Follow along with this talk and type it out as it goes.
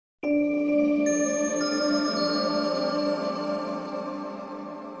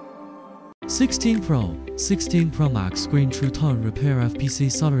16 Pro, 16 Pro Max Screen True Tone Repair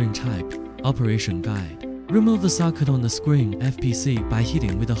FPC Soldering Type Operation Guide. Remove the socket on the screen FPC by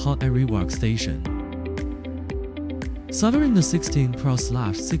heating with a hot air workstation. Soldering the 16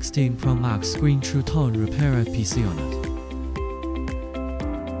 Pro/16 Pro Max Screen True Tone Repair FPC on it.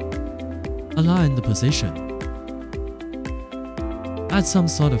 Align the position. Add some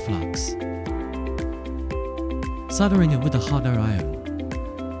solder flux. Soldering it with a hot air iron.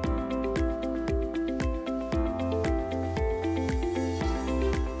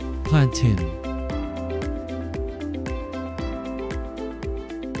 Plant in.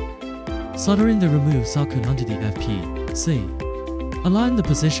 Soldering the removed socket onto the FPC. Align the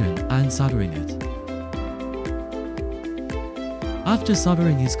position and soldering it. After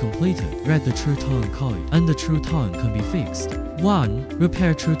soldering is completed, read the True Tone code and the True Tone can be fixed. 1.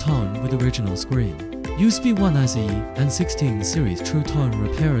 Repair True Tone with original screen. Use V1SE and 16 series True Tone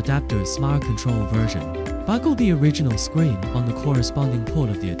Repair Adapter Smart Control version. Buckle the original screen on the corresponding port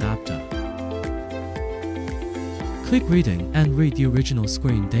of the adapter. Click Reading and read the original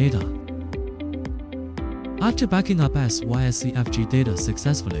screen data. After backing up SYSCFG data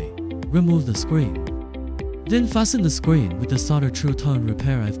successfully, remove the screen. Then fasten the screen with the soldered True Tone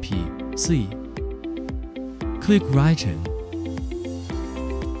Repair FPC. Click Write in.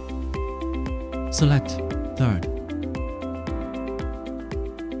 Select 3rd.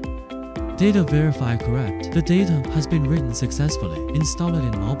 Data verify correct. The data has been written successfully. Install it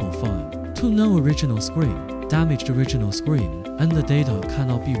in mobile phone. To no original screen, damaged original screen, and the data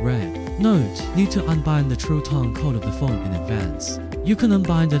cannot be read. Note, need to unbind the True Tone code of the phone in advance. You can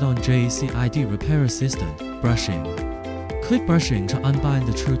unbind it on JCID Repair Assistant, Brushing. Click Brushing to unbind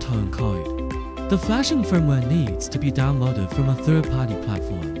the True Tone code. The flashing firmware needs to be downloaded from a third-party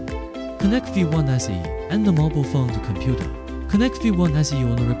platform. Connect V1SE and the mobile phone to computer. Connect V1SE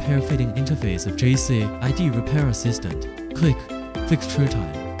on the repair fitting interface of JCID Repair Assistant. Click Fix True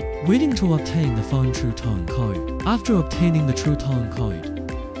Tone. Waiting to obtain the phone True Tone code. After obtaining the True Tone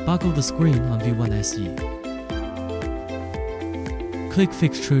code, buckle the screen on V1SE. Click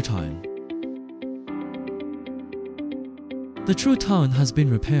Fix True Tone. The True Tone has been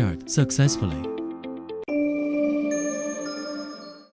repaired successfully.